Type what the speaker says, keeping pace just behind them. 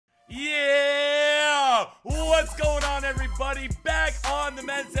Yeah! What's going on, everybody? Back on the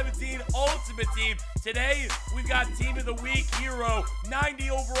Madden 17 Ultimate Team. Today, we've got Team of the Week hero, 90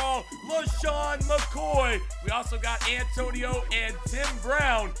 overall, Lesean Mccoy. We also got Antonio and Tim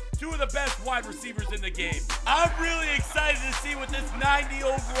Brown, two of the best wide receivers in the game. I'm really excited to see what this 90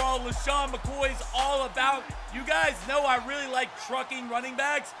 overall Lesean McCoy is all about. You guys know I really like trucking running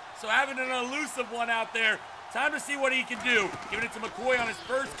backs, so having an elusive one out there, time to see what he can do. Giving it to McCoy on his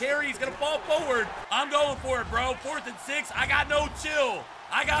first carry. He's going to fall forward. I'm going for it, bro. 4th and 6. I got no chill.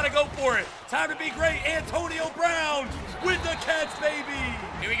 I got to go for it. Time to be great. Antonio Brown with the catch, baby.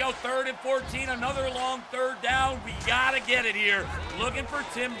 Here we go. 3rd and 14. Another long 3rd down. We got to get it here. Looking for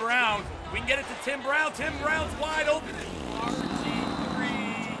Tim Brown. We can get it to Tim Brown. Tim Brown's wide open.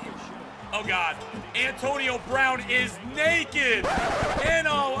 RG3. Oh, God. Antonio Brown is naked. And,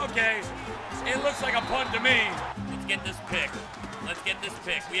 oh, okay. It looks like a punt to me. Let's get this pick. Let's get this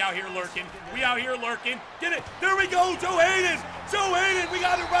pick. We out here lurking. We out here lurking. Get it. There we go. Joe Hayden. Joe Hayden. We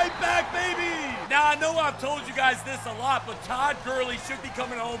got it right back, baby. Now, I know I've told you guys this a lot, but Todd Gurley should be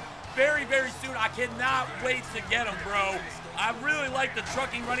coming home very, very soon. I cannot wait to get him, bro. I really like the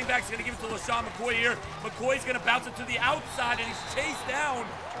trucking running back. He's going to give it to Lesean McCoy here. McCoy's going to bounce it to the outside, and he's chased down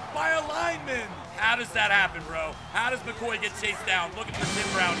by a lineman. How does that happen, bro? How does McCoy get chased down? Looking for Tim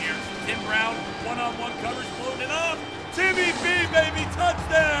Brown here. Tim Brown, one-on-one coverage, floating up. Timmy B, baby,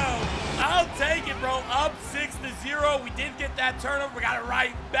 touchdown. I'll take it, bro. Up 6-0. We did get that turnover. We got it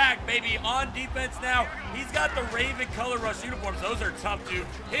right back, baby. On defense now. He's got the Raven color rush uniforms. Those are tough, dude.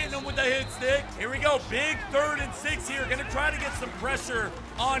 Hitting him with the hit stick. Here we go. Big 3rd and 6 here. Gonna try to get some pressure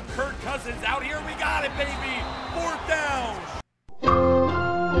on Kirk Cousins. Out here, we got it, baby. 4th down.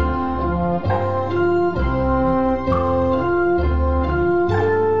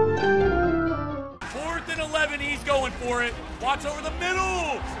 11, he's going for it. Watch over the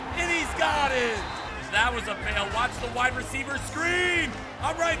middle, and he's got it. That was a fail. Watch the wide receiver screen.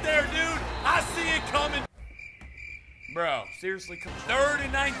 I'm right there, dude. I see it coming. Bro, seriously. 3rd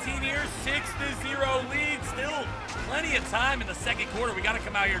and 19 here, 6-0 lead. Still plenty of time in the 2nd quarter. We got to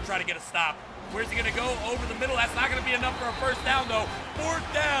come out here and try to get a stop. Where's he going to go? Over the middle. That's not going to be enough for a 1st down, though.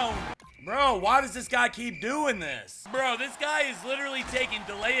 4th down. Bro, why does this guy keep doing this? Bro, this guy is literally taking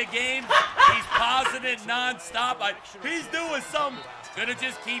delay a game. He's pausing it nonstop. He's doing something. Gonna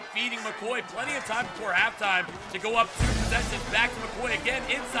just keep feeding McCoy. Plenty of time before halftime to go up 2 possessions. Back to McCoy again.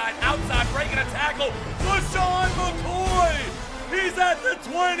 Inside, outside, breaking a tackle. Lesean McCoy. He's at the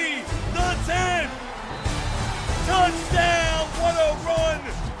 20, the 10. Touchdown. What a run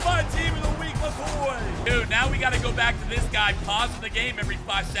by Team of the Week, McCoy. Dude, now we got to go back to this guy pausing the game every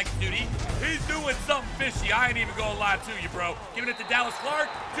 5 seconds, dude. He's doing something fishy. I ain't even going to lie to you, bro. Giving it to Dallas Clark.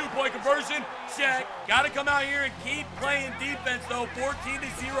 2-point conversion. Check. Got to come out here and keep playing defense, though.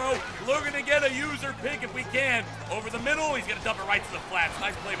 14-0. We're going to get a user pick if we can. Over the middle. He's going to dump it right to the flats.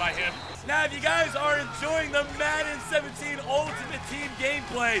 Nice play by him. Now, if you guys are enjoying the Madden 17 Ultimate Team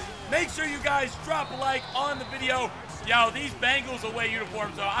gameplay, make sure you guys drop a like on the video. Yo, these Bengals away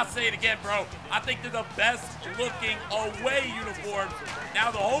uniforms, though, I'll say it again, bro. I think they're the best looking away uniforms.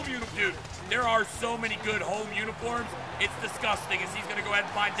 Now, the home uniform, dude, there are so many good home uniforms. It's disgusting as he's going to go ahead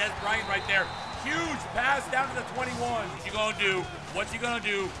and find Des Bryant right there. Huge pass down to the 21. What you going to do? What you going to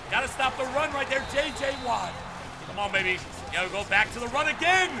do? Got to stop the run right there, J.J. Watt. Come on, baby. Gotta go back to the run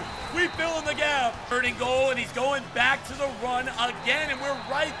again. We fill in the gap. 3rd and goal, and he's going back to the run again, and we're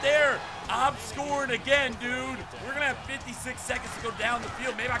right there. I'm scoring again, dude. We're gonna have 56 seconds to go down the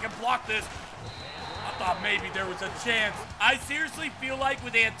field. Maybe I can block this. I thought maybe there was a chance. I seriously feel like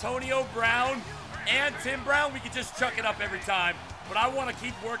with Antonio Brown and Tim Brown, we could just chuck it up every time. But I want to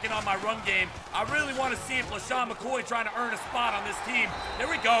keep working on my run game. I really want to see if Lesean McCoy trying to earn a spot on this team. There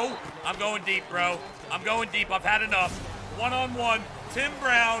we go. I'm going deep, bro. I'm going deep. I've had enough. One-on-one. Tim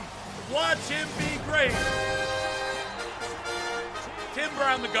Brown. Watch him be great. Tim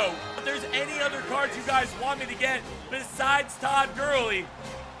Brown the GOAT. If there's any other cards you guys want me to get besides Todd Gurley,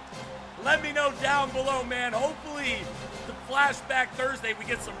 let me know down below, man. Hopefully, the Flashback Thursday, we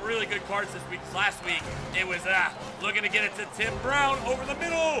get some really good cards this week. Last week, it was looking to get it to Tim Brown over the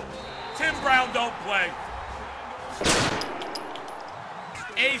middle. Tim Brown don't play.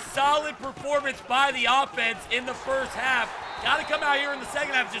 A solid performance by the offense in the 1st half. Got to come out here in the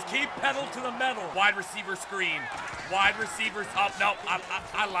 2nd half. Just keep pedal to the metal. Wide receiver screen. Wide receivers up. No,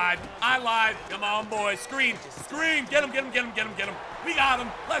 I lied. I lied. Come on, boys. Screen. Screen. Get him, get him, get him, get him, get him. We got him.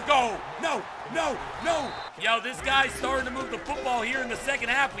 Let's go. No, no, no. Yo, this guy's starting to move the football here in the 2nd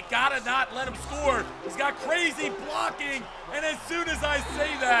half. We got to not let him score. He's got crazy blocking. And as soon as I say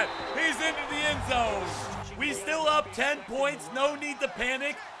that, he's into the end zone. We still up 10 points. No need to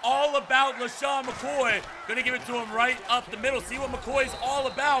panic. All about Lesean McCoy. Gonna give it to him right up the middle. See what McCoy's all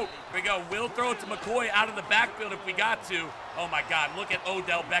about. Here we go. We'll throw it to McCoy out of the backfield if we got to. Oh my God, look at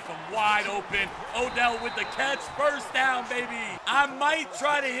Odell Beckham wide open. Odell with the catch. First down, baby. I might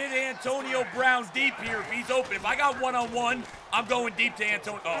try to hit Antonio Brown deep here if he's open. If I got one-on-one, I'm going deep to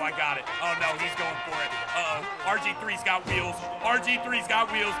Antonio. Oh, I got it. Oh no, he's going for it. Uh-oh. RG3's got wheels. RG3's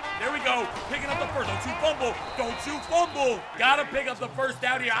got wheels. There we go. Picking up the first. Don't you fumble. Don't you fumble. Gotta pick up the first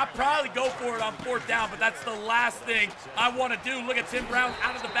down here. I'll probably go for it on 4th down, but that's the last thing I want to do. Look at Tim Brown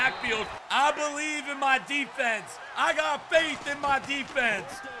out of the backfield. I believe in my defense. I got faith in my defense.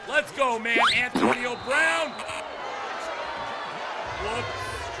 Let's go, man. Antonio Brown.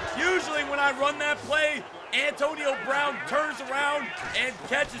 Whoops. Usually when I run that play, Antonio Brown turns around and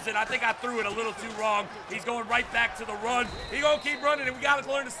catches it. I think I threw it a little too wrong. He's going right back to the run. He's going to keep running, and we got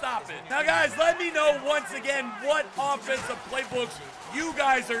to learn to stop it. Now, guys, let me know once again what offensive playbooks you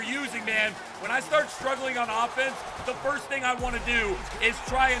guys are using, man. When I start struggling on offense, the first thing I want to do is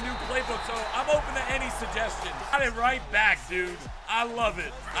try a new playbook, so I'm open to any suggestions. Got it right back, dude. I love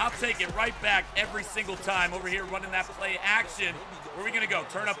it. I'll take it right back every single time over here running that play action. Where are we going to go?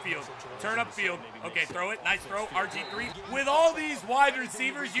 Turn up field. Turn up field. Okay, throw it. Nice throw. RG3. With all these wide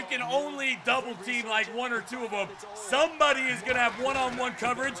receivers, you can only double team like 1 or 2 of them. Somebody is going to have one-on-one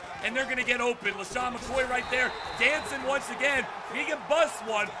coverage, and they're going to get open. Lesean McCoy right there dancing once again. He can bust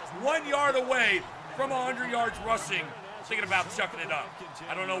one 1 yard away from 100 yards rushing. Thinking about chucking it up.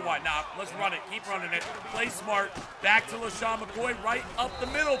 I don't know why. Nah, let's run it. Keep running it. Play smart. Back to Lesean McCoy right up the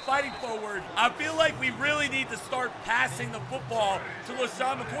middle, fighting forward. I feel like we really need to start passing the football to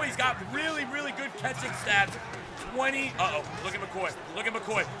Lesean McCoy. He's got really, really good catching stats. 20. Uh-oh. Look at McCoy. Look at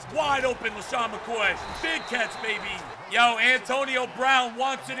McCoy. Wide open, Lesean McCoy. Big catch, baby. Yo, Antonio Brown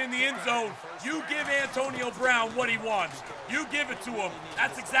wants it in the end zone. You give Antonio Brown what he wants. You give it to him.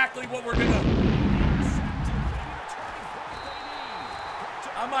 That's exactly what we're going to...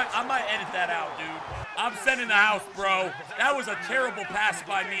 I might edit that out, dude. I'm sending the house, bro. That was a terrible pass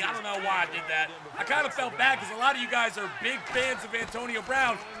by me. I don't know why I did that. I kind of felt bad because a lot of you guys are big fans of Antonio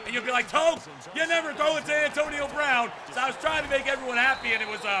Brown, and you'll be like, Toke, you never throw it to Antonio Brown. So I was trying to make everyone happy, and it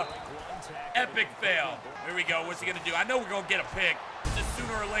was a epic fail. Here we go. What's he going to do? I know we're going to get a pick just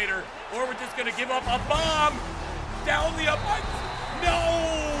sooner or later, or we're just going to give up a bomb down the up.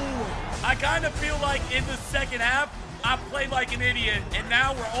 No! I kind of feel like in the second half, I played like an idiot, and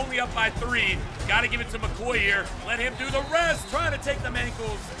now we're only up by 3. Got to give it to McCoy here. Let him do the rest. Trying to take them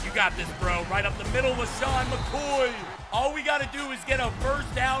ankles. You got this, bro. Right up the middle, Lesean McCoy. All we got to do is get a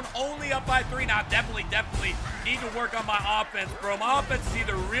first down, only up by 3. Now, definitely need to work on my offense, bro. My offense is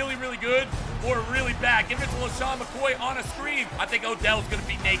either really, really good or really bad. Give it to Lesean McCoy on a screen. I think Odell's going to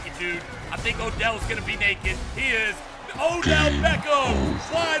be naked, dude. I think Odell's going to be naked. He is. Odell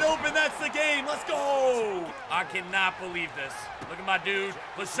Beckham, wide open, that's the game, let's go. I cannot believe this. Look at my dude,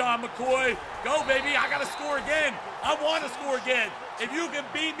 Lesean McCoy. Go, baby, I gotta score again. I wanna score again. If you can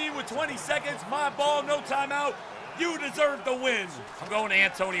beat me with 20 seconds, my ball, no timeout, you deserve the win. I'm going to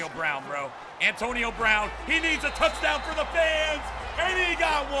Antonio Brown, bro. Antonio Brown, he needs a touchdown for the fans, and he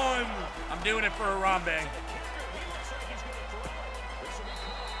got one. I'm doing it for Harambe.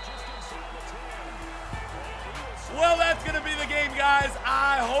 Well, that's going to be the game, guys.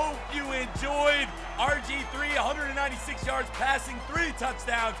 I hope you enjoyed. RG3, 196 yards passing, 3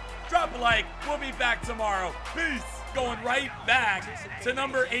 touchdowns. Drop a like. We'll be back tomorrow. Peace. Going right back to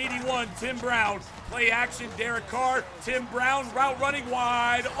number 81, Tim Brown. Play action, Derek Carr. Tim Brown, route running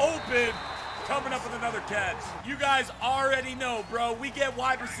wide open. Coming up with another catch. You guys already know, bro. We get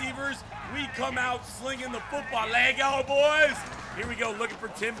wide receivers. We come out slinging the football. Leg out, boys. Here we go, looking for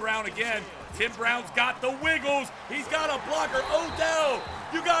Tim Brown again. Tim Brown's got the wiggles. He's got a blocker. Odell,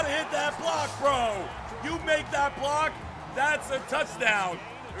 you got to hit that block, bro. You make that block, that's a touchdown.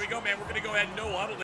 Here we go, man. We're going to go ahead and no huddle.